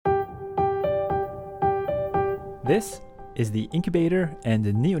This is the Incubator and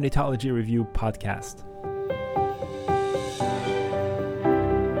the Neonatology Review podcast.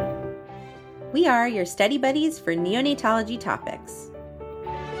 We are your study buddies for neonatology topics.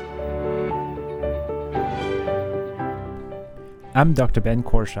 I'm Dr. Ben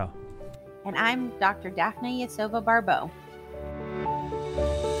Korshaw. And I'm Dr. Daphne Yasova-Barbeau.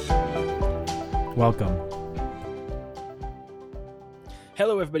 Welcome.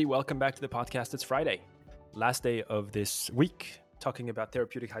 Hello, everybody. Welcome back to the podcast. It's Friday, last day of this week, talking about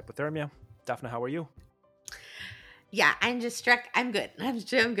therapeutic hypothermia. Daphne, how are you? Yeah, I'm just struck. I'm good. I'm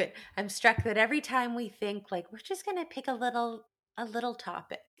good. I'm struck that every time we think like we're just gonna pick a little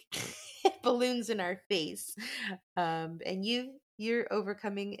topic, it balloons in our face. And you're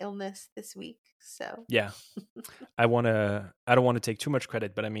overcoming illness this week, so Yeah, I don't want to take too much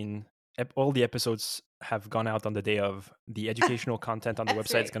credit, but I mean, all the episodes have gone out on the day of. The educational content on the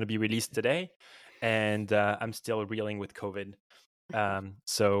website right. is going to be released today, and I'm still reeling with COVID.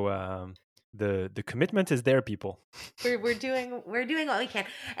 So the commitment is there, people. We're doing what we can,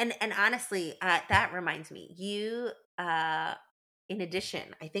 and honestly, that reminds me, you. In addition,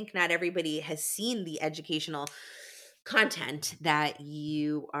 I think not everybody has seen the educational content that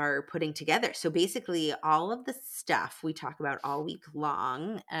you are putting together. So basically, all of the stuff we talk about all week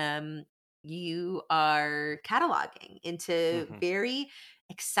long, you are cataloging into very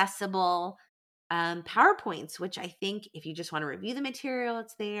accessible PowerPoints, which I think if you just want to review the material,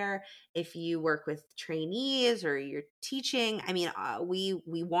 it's there. If you work with trainees or you're teaching, I mean,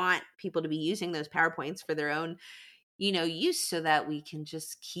 we want people to be using those PowerPoints for their own, use, so that we can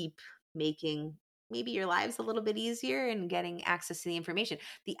just keep making maybe your lives a little bit easier and getting access to the information.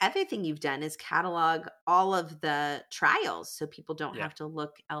 The other thing you've done is catalog all of the trials so people don't have to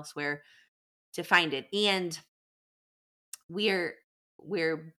look elsewhere to find it. And we're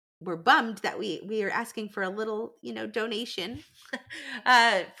bummed that we are asking for a little, donation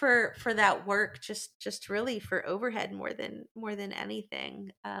for that work, just really for overhead more than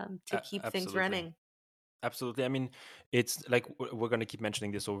anything, to keep things running. Absolutely. I mean, it's like we're going to keep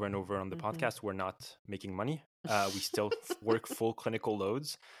mentioning this over and over on the podcast. We're not making money. We still work full clinical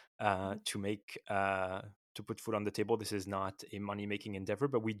loads to put food on the table. This is not a money-making endeavor,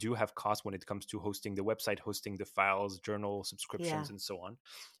 but we do have costs when it comes to hosting the website, hosting the files, journal subscriptions, and so on.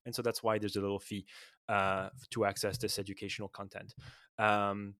 And so that's why there's a little fee to access this educational content.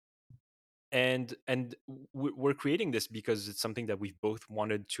 And we're creating this because it's something that we've both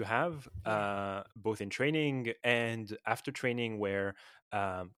wanted to have, both in training and after training, where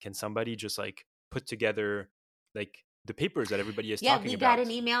can somebody just like put together like the papers that everybody is talking about. Yeah, we got an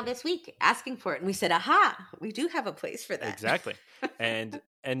email this week asking for it, and we said, aha, we do have a place for that. Exactly. And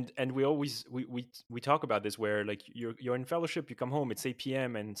we always we talk about this, where like you're in fellowship, you come home, it's 8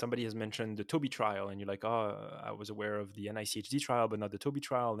 p.m. and somebody has mentioned the Toby trial, and you're like, oh, I was aware of the NICHD trial but not the Toby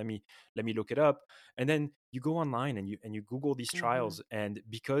trial. Let me look it up. And then you go online and you Google these trials, and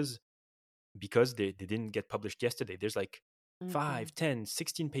because they didn't get published yesterday, there's like 5, 10,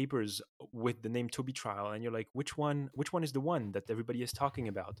 16 papers with the name Toby trial, and you're like, which one is the one that everybody is talking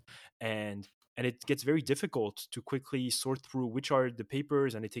about? And it gets very difficult to quickly sort through which are the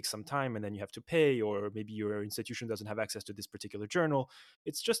papers, and it takes some time, and then you have to pay, or maybe your institution doesn't have access to this particular journal.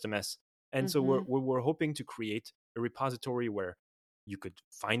 It's just a mess. And so we're hoping to create a repository where you could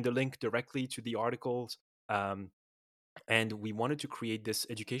find the link directly to the articles. And we wanted to create this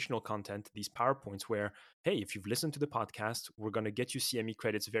educational content, these PowerPoints, where, hey, if you've listened to the podcast, we're going to get you CME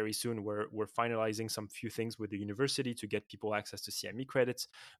credits very soon. We're finalizing some few things with the university to get people access to CME credits,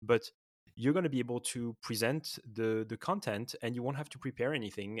 but you're going to be able to present the content, and you won't have to prepare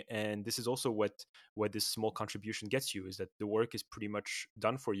anything. And this is also what this small contribution gets you, is that the work is pretty much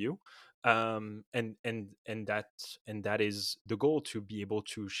done for you. And that is the goal, to be able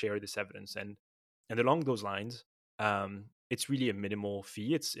to share this evidence. And along those lines, it's really a minimal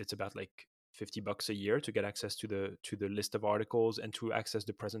fee. It's about like $50 a year to get access to the list of articles and to access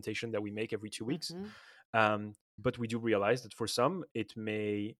the presentation that we make every 2 weeks. But we do realize that for some, it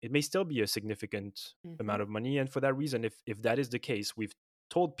may still be a significant amount of money. And for that reason, if that is the case, we've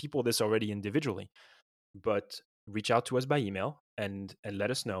told people this already individually, but reach out to us by email and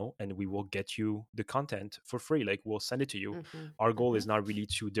let us know, and we will get you the content for free. Like, we'll send it to you. Our goal is not really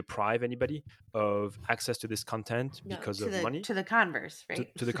to deprive anybody of access to this content because of money. To the converse,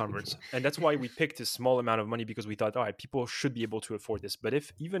 right? To the converse. And that's why we picked a small amount of money, because we thought, all right, people should be able to afford this. But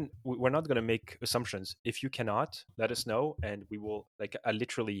if even, we're not going to make assumptions. If you cannot, let us know, and we will, like, I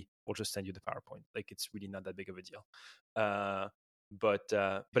literally will just send you the PowerPoint. Like, it's really not that big of a deal.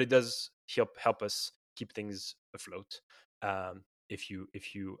 But it does help us keep things afloat. if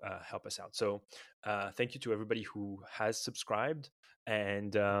you help us out. So thank you to everybody who has subscribed,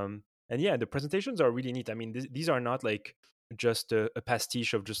 and yeah, the presentations are really neat. I mean, these are not like just a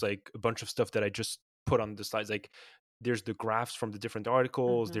pastiche of just like a bunch of stuff that I just put on the slides. Like there's the graphs from the different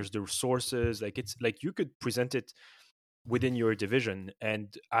articles, there's the sources. Like it's like you could present it within your division,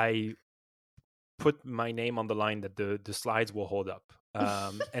 and I put my name on the line that the slides will hold up.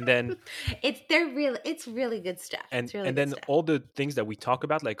 And then it's really good stuff. It's really and good then stuff. all the things that we talk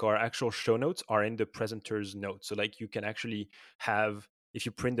about, like our actual show notes, are in the presenter's notes. So like you can actually have, if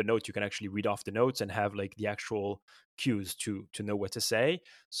you print the note, you can actually read off the notes and have like the actual cues to know what to say.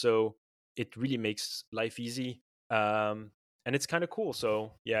 So it really makes life easy. And it's kind of cool.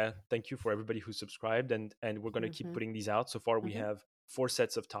 So yeah, thank you for everybody who subscribed, and we're going to keep putting these out. So far we have 4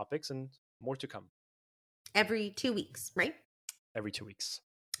 sets of topics and more to come. Every 2 weeks, right? Every 2 weeks.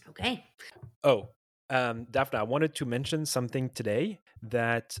 Okay. Oh, Daphne, I wanted to mention something today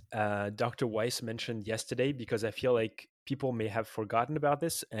that Dr. Weiss mentioned yesterday, because I feel like people may have forgotten about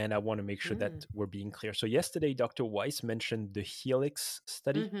this, and I want to make sure that we're being clear. So yesterday, Dr. Weiss mentioned the Helix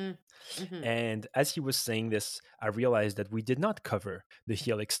study. And as he was saying this, I realized that we did not cover the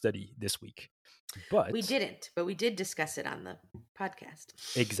Helix study this week. But we didn't, but we did discuss it on the podcast.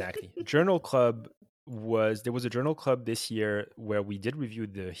 Exactly. There was a journal club this year where we did review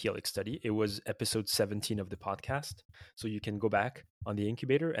the Helix study. It was episode 17 of the podcast. So you can go back on the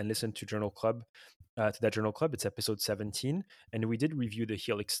incubator and listen to journal club, to that journal club. It's episode 17. And we did review the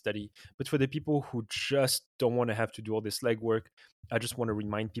Helix study. But for the people who just don't want to have to do all this legwork, I just want to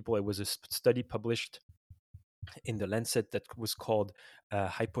remind people it was a study published in the Lancet that was called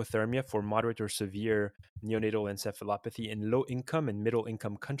Hypothermia for Moderate or Severe Neonatal Encephalopathy in Low Income and Middle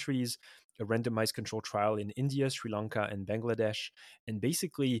Income Countries, a randomized control trial in India, Sri Lanka, and Bangladesh. And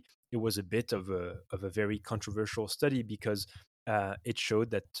basically, it was a bit of a very controversial study because it showed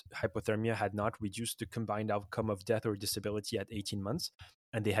that hypothermia had not reduced the combined outcome of death or disability at 18 months.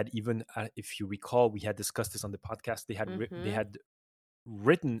 And they had even, if you recall, we had discussed this on the podcast, they had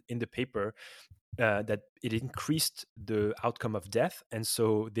written in the paper that it increased the outcome of death. And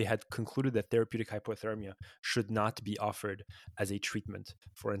so they had concluded that therapeutic hypothermia should not be offered as a treatment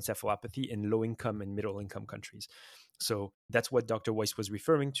for encephalopathy in low income and middle income countries. So that's what Dr. Weiss was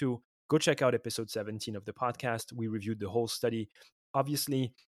referring to. Go check out episode 17 of the podcast. We reviewed the whole study.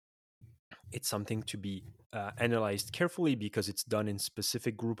 Obviously, it's something to be analyzed carefully because it's done in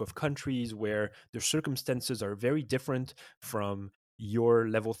specific group of countries where their circumstances are very different from your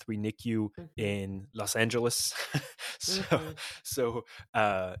level 3 NICU in Los Angeles. So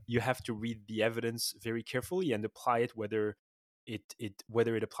you have to read the evidence very carefully and apply it whether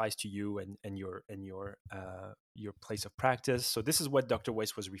it applies to you and your place of practice. So this is what Dr.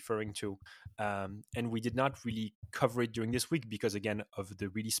 Weiss was referring to, and we did not really cover it during this week because, again, of the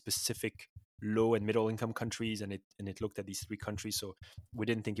really specific low and middle income countries, and it looked at these 3 countries. So we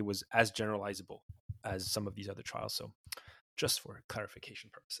didn't think it was as generalizable as some of these other trials. So just for clarification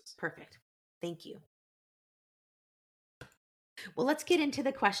purposes. Perfect. Thank you. Well, let's get into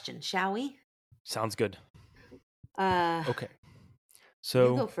the question, shall we? Sounds good. Okay.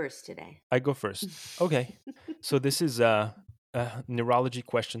 So you go first today. I go first. Okay. So this is neurology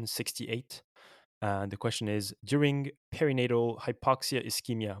question 68. The question is, during perinatal hypoxia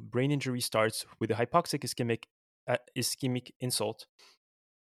ischemia, brain injury starts with a hypoxic ischemic insult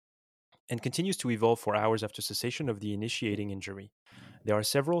and continues to evolve for hours after cessation of the initiating injury. There are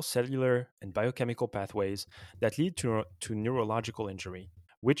several cellular and biochemical pathways that lead to neurological injury.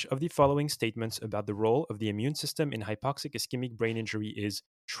 Which of the following statements about the role of the immune system in hypoxic ischemic brain injury is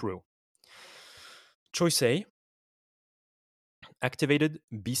true? Choice A: activated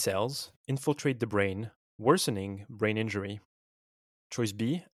B cells infiltrate the brain, worsening brain injury. Choice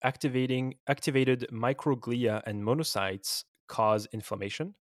B: activated microglia and monocytes cause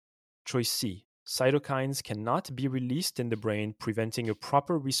inflammation. Choice C: cytokines cannot be released in the brain, preventing a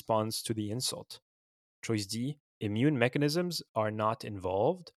proper response to the insult. Choice D: immune mechanisms are not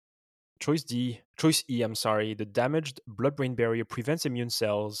involved. Choice E, the damaged blood-brain barrier prevents immune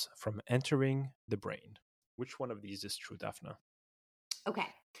cells from entering the brain. Which one of these is true, Daphne? Okay,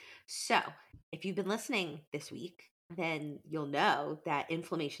 so if you've been listening this week, then you'll know that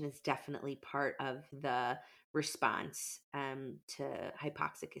inflammation is definitely part of the response to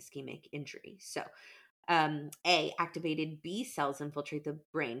hypoxic ischemic injury. So, A, activated B cells infiltrate the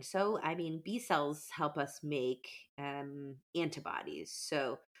brain. So, I mean, B cells help us make antibodies.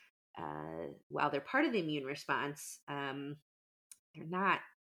 So, while they're part of the immune response, they're not,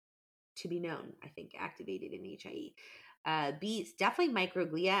 to be known, I think, activated in HIE. B is definitely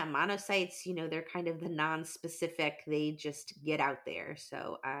microglia and monocytes. They're kind of the non-specific. They just get out there.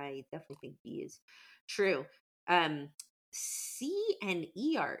 So I definitely think B is true. C and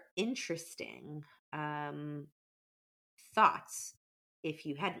E are interesting. Thoughts if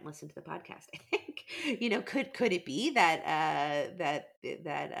you hadn't listened to the podcast. I think could it be that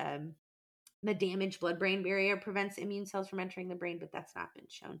the damaged blood-brain barrier prevents immune cells from entering the brain, but that's not been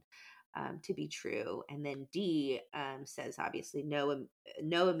shown to be true. And then D says obviously no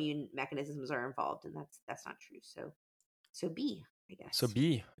immune mechanisms are involved, and that's not true. So B, I So guess.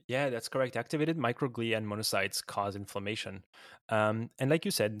 B, yeah, that's correct. Activated microglia and monocytes cause inflammation. And like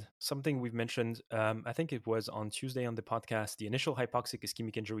you said, something we've mentioned, I think it was on Tuesday on the podcast, the initial hypoxic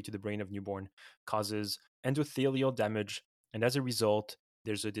ischemic injury to the brain of newborn causes endothelial damage. And as a result,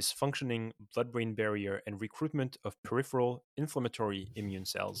 there's a dysfunctioning blood-brain barrier and recruitment of peripheral inflammatory immune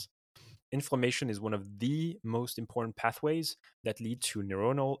cells. Inflammation is one of the most important pathways that lead to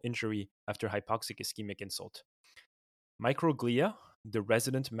neuronal injury after hypoxic ischemic insult. Microglia, the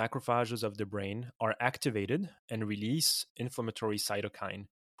resident macrophages of the brain, are activated and release inflammatory cytokine,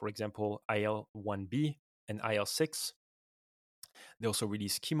 for example, IL-1B and IL-6. They also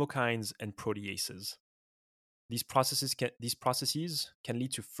release chemokines and proteases. These processes can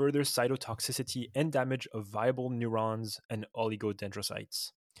lead to further cytotoxicity and damage of viable neurons and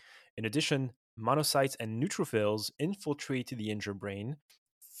oligodendrocytes. In addition, monocytes and neutrophils infiltrate the injured brain,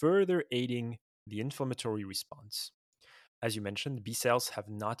 further aiding the inflammatory response. As you mentioned, B cells have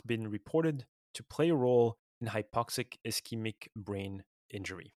not been reported to play a role in hypoxic ischemic brain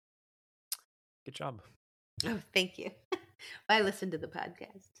injury. Good job. Oh, thank you. I listened to the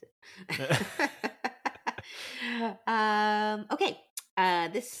podcast. Okay.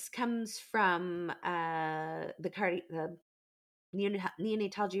 This comes from the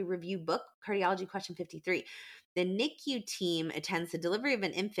Neonatology Review book, Cardiology Question 53. The NICU team attends the delivery of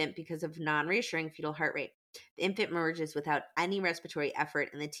an infant because of non-reassuring fetal heart rate. The infant emerges without any respiratory effort,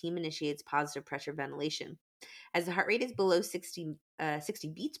 and the team initiates positive pressure ventilation. As the heart rate is below 60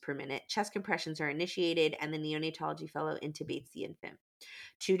 beats per minute, chest compressions are initiated, and the neonatology fellow intubates the infant.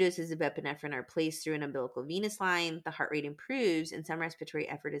 2 doses of epinephrine are placed through an umbilical venous line. The heart rate improves, and some respiratory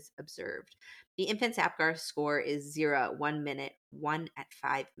effort is observed. The infant's APGAR score is 0 at 1 minute, 1 at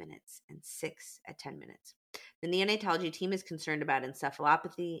 5 minutes, and 6 at 10 minutes. The neonatology team is concerned about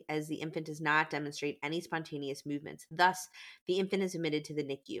encephalopathy, as the infant does not demonstrate any spontaneous movements. Thus, the infant is admitted to the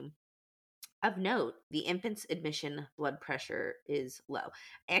NICU. Of note, the infant's admission blood pressure is low.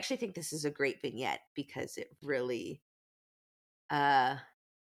 I actually think this is a great vignette because it really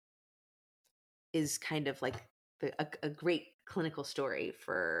is kind of like a great clinical story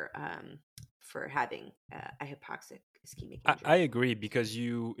for having a hypoxic ischemic injury. I agree, because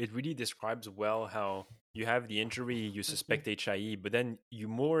it really describes well how you have the injury, you suspect HIE, but then you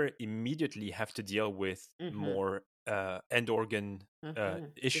more immediately have to deal with more end organ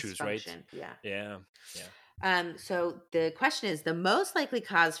issues, right? Yeah. Yeah. So the question is, the most likely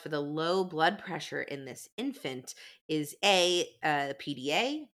cause for the low blood pressure in this infant is A,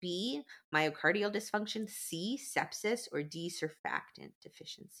 PDA, B, myocardial dysfunction, C, sepsis, or D, surfactant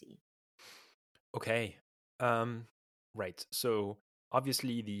deficiency. Okay. Right. So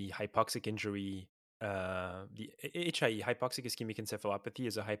obviously the hypoxic injury, the HIE, hypoxic ischemic encephalopathy,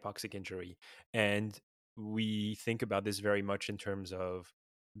 is a hypoxic injury. And we think about this very much in terms of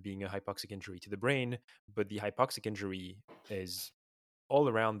being a hypoxic injury to the brain, but the hypoxic injury is all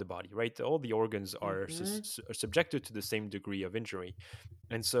around the body, right? All the organs are subjected to the same degree of injury.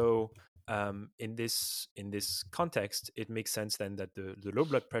 And so in this context, it makes sense then that the low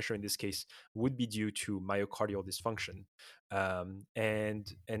blood pressure in this case would be due to myocardial dysfunction,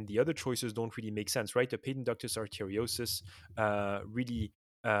 and the other choices don't really make sense, right? The patent ductus arteriosus really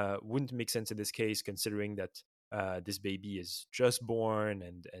wouldn't make sense in this case, considering that this baby is just born,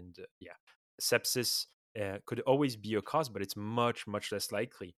 and sepsis could always be a cause, but it's much less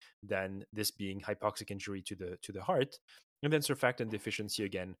likely than this being hypoxic injury to the heart. And then surfactant deficiency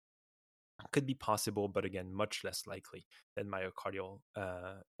again could be possible, but again, much less likely than myocardial.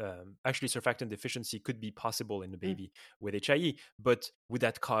 Actually, surfactant deficiency could be possible in the baby with HIE, but would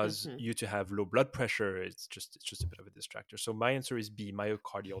that cause you to have low blood pressure? It's just a bit of a distractor. So my answer is B,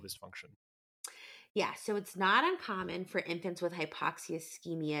 myocardial dysfunction. Yeah, so it's not uncommon for infants with hypoxia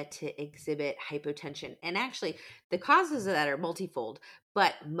ischemia to exhibit hypotension. And actually, the causes of that are multifold,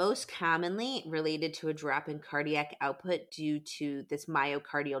 but most commonly related to a drop in cardiac output due to this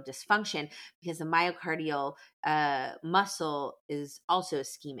myocardial dysfunction, because the myocardial muscle is also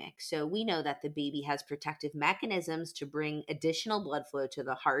ischemic. So we know that the baby has protective mechanisms to bring additional blood flow to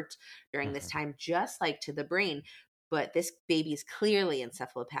the heart during this time, just like to the brain. but this baby is clearly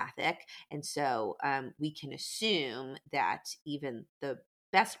encephalopathic. And so we can assume that even the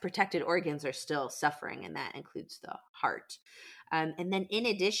best protected organs are still suffering, and that includes the heart. And then in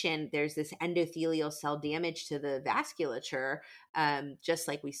addition, there's this endothelial cell damage to the vasculature, just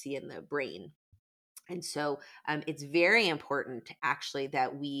like we see in the brain. And so it's very important actually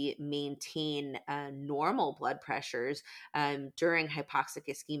that we maintain normal blood pressures during hypoxic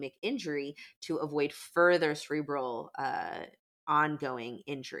ischemic injury to avoid further cerebral ongoing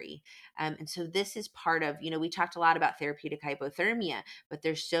injury. And so this is part of, we talked a lot about therapeutic hypothermia, but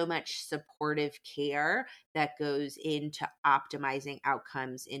there's so much supportive care that goes into optimizing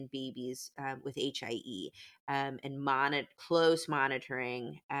outcomes in babies with HIE, and close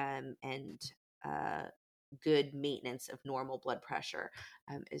monitoring and good maintenance of normal blood pressure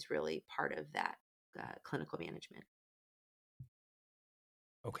is really part of that clinical management.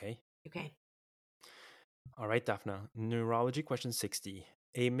 Okay. Okay. All right, Daphna. Neurology question 60.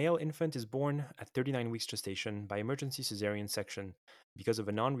 A male infant is born at 39 weeks gestation by emergency cesarean section because of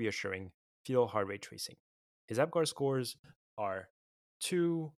a non-reassuring fetal heart rate tracing. His APGAR scores are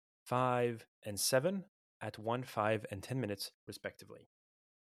 2, 5, and 7 at 1, 5, and 10 minutes, respectively.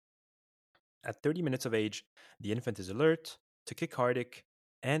 At 30 minutes of age, the infant is alert, tachycardic,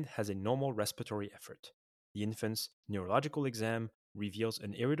 and has a normal respiratory effort. The infant's neurological exam reveals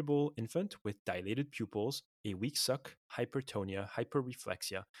an irritable infant with dilated pupils, a weak suck, hypertonia,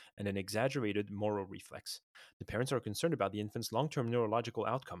 hyperreflexia, and an exaggerated Moro reflex. The parents are concerned about the infant's long-term neurological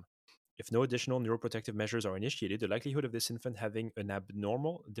outcome. If no additional neuroprotective measures are initiated, the likelihood of this infant having an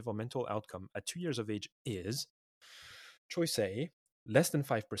abnormal developmental outcome at 2 years of age is choice A, less than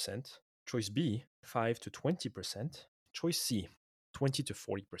 5%, choice B, 5 to 20%, choice C, 20 to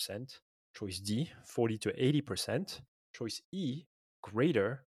 40%, choice D, 40 to 80%, choice E,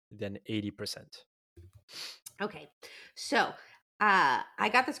 greater than 80%. Okay. So I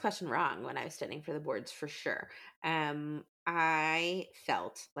got this question wrong when I was studying for the boards for sure. I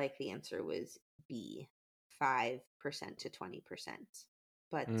felt like the answer was B, 5% to 20%,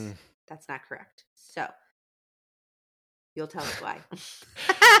 but that's not correct. So you'll tell us why.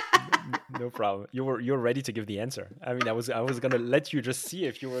 No problem. You're ready to give the answer. I mean, I was gonna let you just see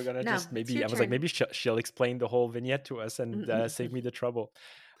if you were gonna just maybe. I was like, maybe she'll explain the whole vignette to us and save me the trouble.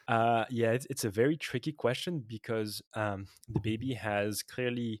 Yeah, it's a very tricky question because the baby has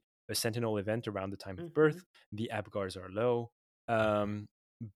clearly a sentinel event around the time of birth. The APGARs are low,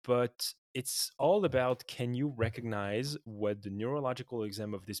 but it's all about, can you recognize what the neurological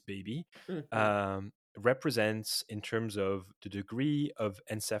exam of this baby represents in terms of the degree of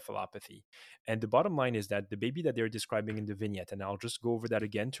encephalopathy. And the bottom line is that the baby that they're describing in the vignette, and I'll just go over that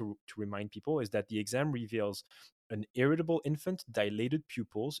again to remind people, is that the exam reveals an irritable infant, dilated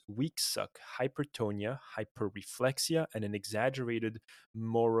pupils, weak suck, hypertonia, hyperreflexia, and an exaggerated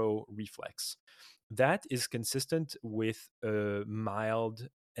Moro reflex. That is consistent with a mild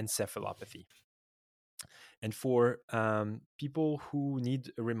encephalopathy. And for people who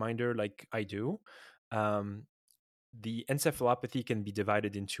need a reminder like I do, the encephalopathy can be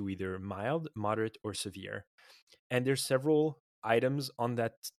divided into either mild, moderate, or severe. And there's several items on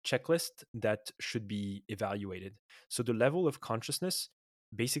that checklist that should be evaluated. So the level of consciousness,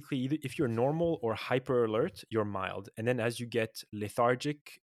 basically, either if you're normal or hyper alert, you're mild. And then as you get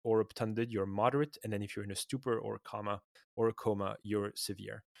lethargic or obtunded, you're moderate. And then if you're in a stupor or a coma, you're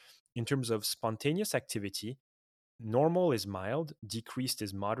severe. In terms of spontaneous activity, normal is mild, decreased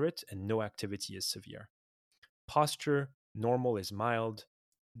is moderate, and no activity is severe. Posture, normal is mild,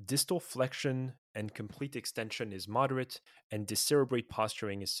 distal flexion and complete extension is moderate, and decerebrate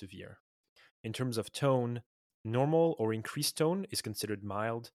posturing is severe. In terms of tone, normal or increased tone is considered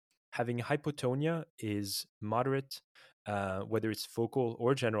mild. Having hypotonia is moderate, whether it's focal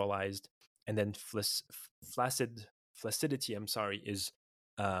or generalized, and then flaccidity, is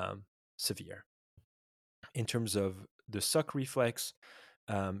severe. In terms of the suck reflex,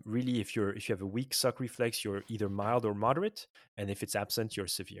 really, if you have a weak suck reflex, you're either mild or moderate, and if it's absent, you're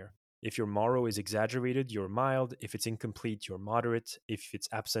severe. If your Moro is exaggerated, you're mild. If it's incomplete, you're moderate. If it's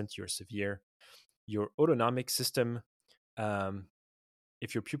absent, you're severe. Your autonomic system,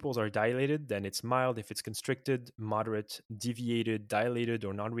 if your pupils are dilated, then it's mild. If it's constricted, moderate. Deviated, dilated,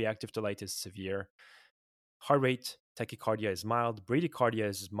 or non-reactive to light is severe. Heart rate, tachycardia is mild. Bradycardia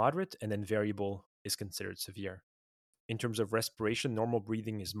is moderate, and then variable is considered severe. In terms of respiration, normal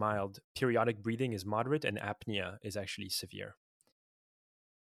breathing is mild, periodic breathing is moderate, and apnea is actually severe.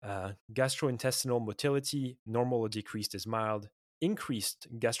 Gastrointestinal motility, normal or decreased, is mild. Increased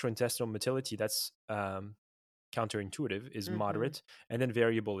gastrointestinal motility, that's counterintuitive, is moderate, and then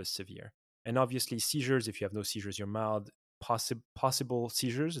variable is severe. And obviously, seizures, if you have no seizures, you're mild. Possible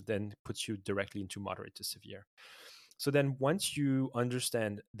seizures then puts you directly into moderate to severe. So then once you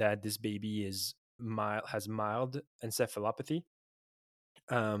understand that this baby has mild encephalopathy,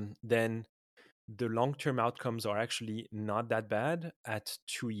 then the long-term outcomes are actually not that bad at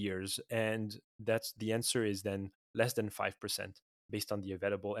 2 years. And that's the answer is then less than 5% based on the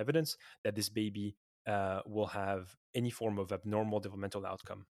available evidence that this baby will have any form of abnormal developmental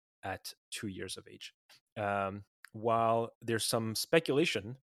outcome at 2 years of age. While there's some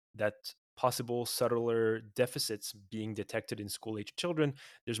speculation that possible subtler deficits being detected in school-age children,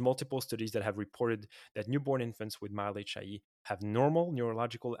 there's multiple studies that have reported that newborn infants with mild HIE have normal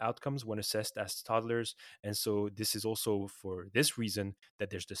neurological outcomes when assessed as toddlers. And so this is also for this reason that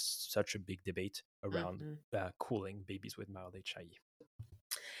there's such a big debate around cooling babies with mild HIE.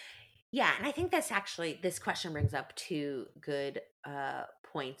 Yeah, and I think this question brings up two good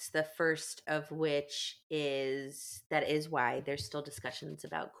points. The first of which is why there's still discussions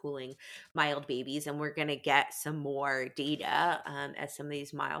about cooling mild babies, and we're going to get some more data as some of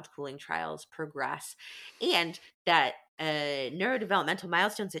these mild cooling trials progress, and that neurodevelopmental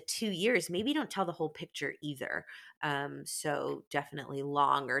milestones at 2 years maybe don't tell the whole picture either. So definitely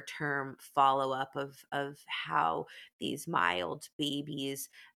longer term follow up of how these mild babies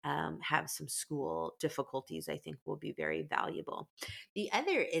have some school difficulties, I think will be very valuable. The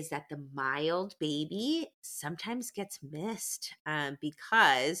other is that the mild baby sometimes gets missed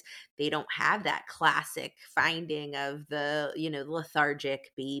because they don't have that classic finding of the,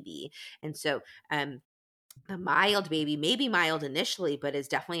 lethargic baby. And so, the mild baby may be mild initially, but is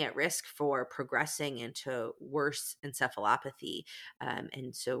definitely at risk for progressing into worse encephalopathy,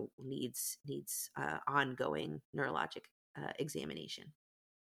 and so needs ongoing neurologic examination.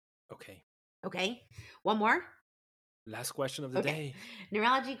 Okay. One more. Last question of the day.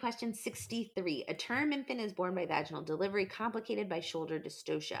 Neurology question 63. A term infant is born by vaginal delivery, complicated by shoulder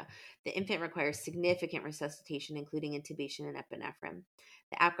dystocia. The infant requires significant resuscitation, including intubation and epinephrine.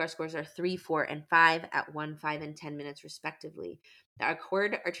 The APGAR scores are 3, 4, and 5 at 1, 5, and 10 minutes, respectively. The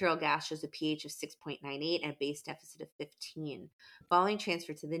cord arterial gas shows a pH of 6.98 and a base deficit of 15. Following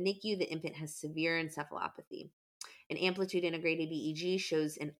transfer to the NICU, the infant has severe encephalopathy. An amplitude integrated EEG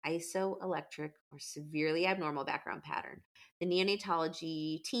shows an isoelectric or severely abnormal background pattern. The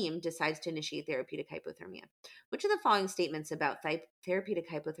neonatology team decides to initiate therapeutic hypothermia. Which of the following statements about therapeutic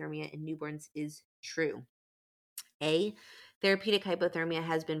hypothermia in newborns is true? A. Therapeutic hypothermia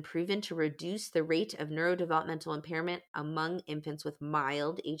has been proven to reduce the rate of neurodevelopmental impairment among infants with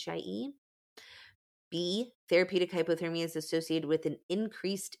mild HIE. B. Therapeutic hypothermia is associated with an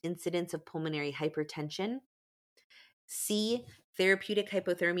increased incidence of pulmonary hypertension. C. Therapeutic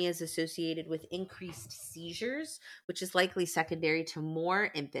hypothermia is associated with increased seizures, which is likely secondary to more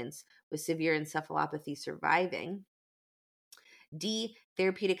infants with severe encephalopathy surviving. D.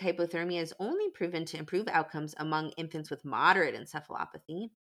 Therapeutic hypothermia is only proven to improve outcomes among infants with moderate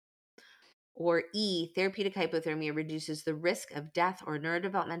encephalopathy. Or E. Therapeutic hypothermia reduces the risk of death or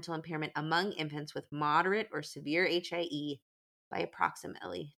neurodevelopmental impairment among infants with moderate or severe HIE by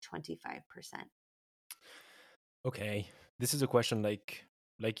approximately 25%. Okay, this is a question like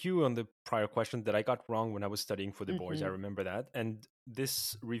you on the prior question that I got wrong when I was studying for the boards. I remember that, and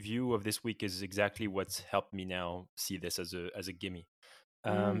this review of this week is exactly what's helped me now see this as a gimme.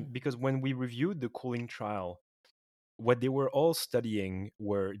 Because when we reviewed the cooling trial, what they were all studying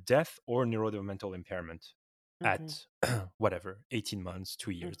were death or neurodevelopmental impairment at whatever 18 months, 2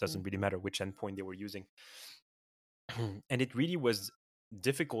 years, doesn't really matter which endpoint they were using. And it really was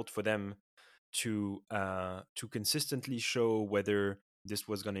difficult for them to consistently show whether this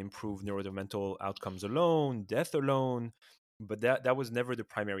was going to improve neurodevelopmental outcomes alone, death alone, but that was never the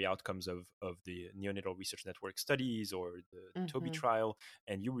primary outcomes of the Neonatal Research Network studies or the TOBY trial.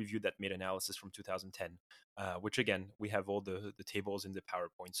 And you reviewed that meta-analysis from 2010, which again, we have all the tables in the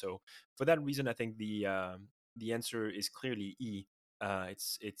PowerPoint. So for that reason, I think the answer is clearly E.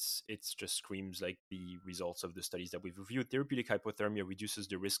 It's just screams like the results of the studies that we've reviewed. Therapeutic hypothermia reduces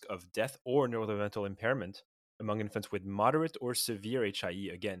the risk of death or neurodevelopmental impairment among infants with moderate or severe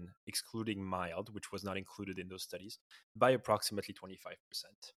HIE, again, excluding mild, which was not included in those studies, by approximately 25%.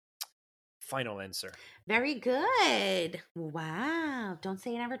 Final answer. Very good. Wow. Don't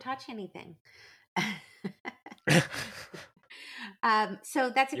say you never touch anything. So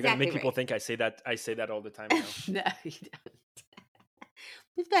that's exactly You're gonna make right. people think I say that all the time now. No, you don't.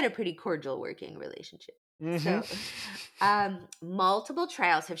 We've got a pretty cordial working relationship. So, multiple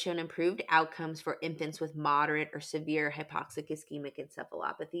trials have shown improved outcomes for infants with moderate or severe hypoxic ischemic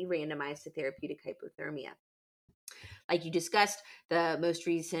encephalopathy randomized to therapeutic hypothermia. Like you discussed, the most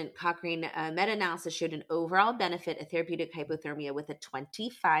recent Cochrane meta-analysis showed an overall benefit of therapeutic hypothermia with a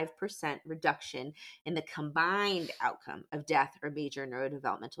 25% reduction in the combined outcome of death or major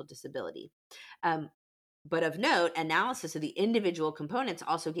neurodevelopmental disability. But of note, analysis of the individual components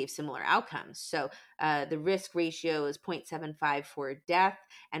also gave similar outcomes. So the risk ratio is 0.75 for death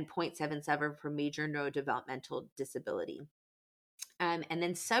and 0.77 for major neurodevelopmental disability. And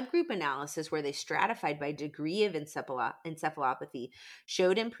then subgroup analysis, where they stratified by degree of encephalopathy,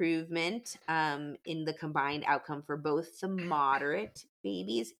 showed improvement in the combined outcome for both the moderate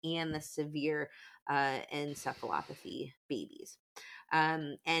babies and the severe encephalopathy babies.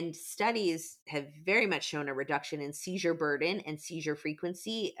 And studies have very much shown a reduction in seizure burden and seizure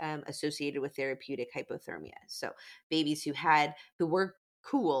frequency associated with therapeutic hypothermia. So babies who were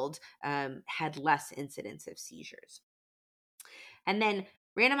cooled had less incidence of seizures. And then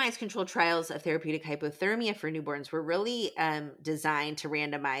randomized controlled trials of therapeutic hypothermia for newborns were really designed to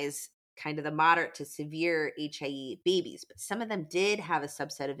randomize kind of the moderate to severe HIE babies, but some of them did have a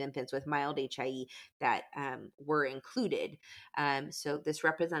subset of infants with mild HIE that were included. So this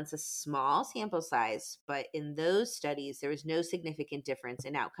represents a small sample size, but in those studies, there was no significant difference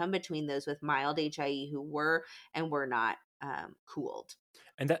in outcome between those with mild HIE who were and were not cooled.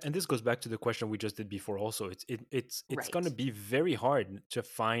 And this goes back to the question we just did before. Also, it's Right. going to be very hard to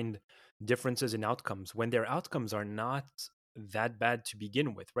find differences in outcomes when their outcomes are not that bad to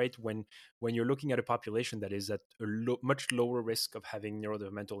begin with, right? When you're looking at a population that is at a much lower risk of having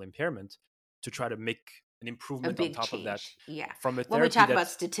neurodevelopmental impairment, to try to make an A improvement on big top of that, change. Yeah. from a When we therapy talk about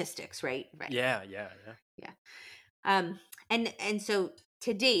that's statistics, right? Right. yeah. And so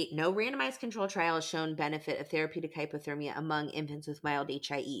to date, no randomized control trial has shown benefit of therapeutic hypothermia among infants with mild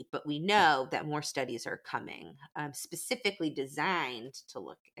HIE, but we know that more studies are coming, specifically designed to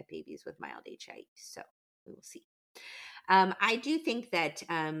look at babies with mild HIE. So we will see. I do think that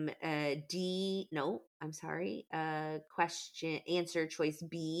answer choice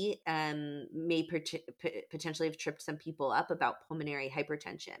B may potentially have tripped some people up about pulmonary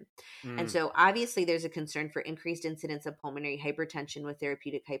hypertension. And so obviously there's a concern for increased incidence of pulmonary hypertension with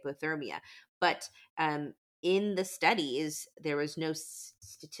therapeutic hypothermia. But in the studies, there was no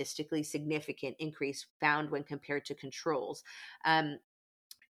statistically significant increase found when compared to controls.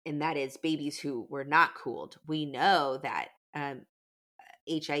 And that is babies who were not cooled. We know that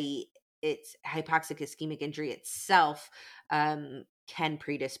HIE, it's hypoxic ischemic injury itself, can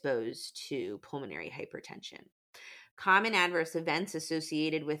predispose to pulmonary hypertension. Common adverse events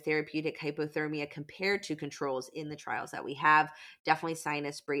associated with therapeutic hypothermia compared to controls in the trials that we have: definitely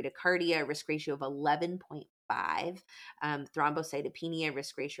sinus bradycardia, risk ratio of 11.5, thrombocytopenia,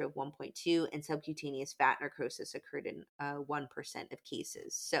 risk ratio of 1.2, and subcutaneous fat necrosis occurred in 1% of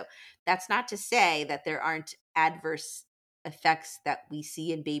cases. So that's not to say that there aren't adverse effects that we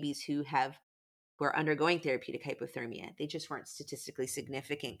see in babies who are undergoing therapeutic hypothermia. They just weren't statistically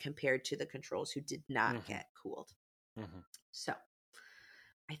significant compared to the controls who did not get cooled. So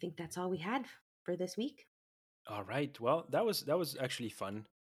I think that's all we had for this week. All right. Well, that was actually fun.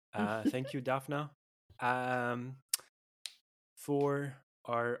 Thank you, Daphna. For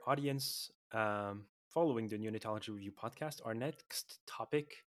our audience following the Neonatology Review podcast, our next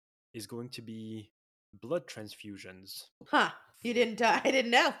topic is going to be blood transfusions. Huh. You didn't I didn't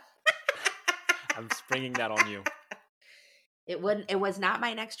know. I'm springing that on you. It was not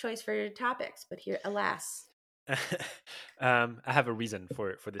my next choice for topics, but here, alas. I have a reason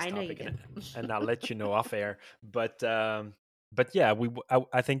for this topic, and I'll let you know off air. But yeah,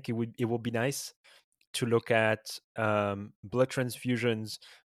 I think it will be nice to look at blood transfusions,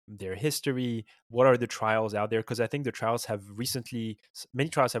 their history, what are the trials out there, because I think many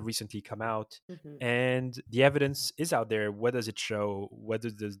trials have recently come out, and the evidence is out there. What does it show? What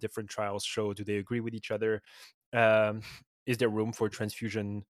do the different trials show? Do they agree with each other? Is there room for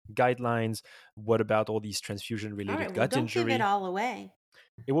transfusion guidelines? What about all these transfusion related gut injury? Don't give it all away.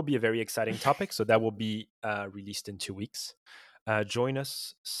 It will be a very exciting topic, so that will be released in 2 weeks. Join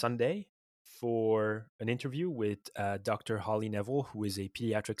us Sunday for an interview with Dr. Holly Neville, who is a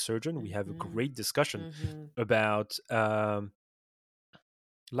pediatric surgeon. We have a great discussion about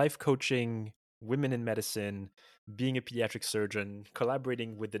life coaching, women in medicine, being a pediatric surgeon,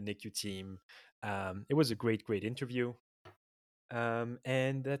 collaborating with the NICU team. It was a great interview.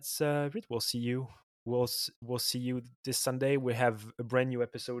 And that's it. We'll see you. We'll see you this Sunday. We have a brand new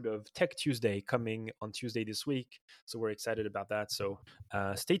episode of Tech Tuesday coming on Tuesday this week, so we're excited about that. So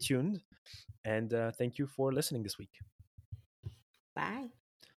stay tuned, and thank you for listening this week. Bye.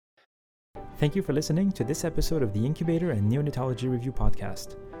 Thank you for listening to this episode of the Incubator and Neonatology Review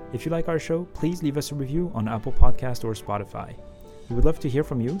podcast. If you like our show, please leave us a review on Apple Podcast or Spotify. We would love to hear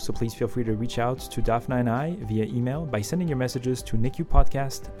from you, so please feel free to reach out to Daphna and I via email by sending your messages to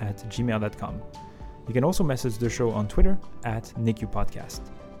nicupodcast@gmail.com. You can also message the show on Twitter @NICUPodcast.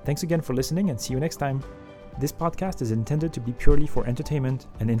 Thanks again for listening, and see you next time. This podcast is intended to be purely for entertainment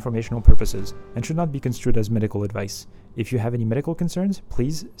and informational purposes and should not be construed as medical advice. If you have any medical concerns,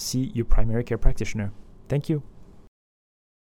 please see your primary care practitioner. Thank you.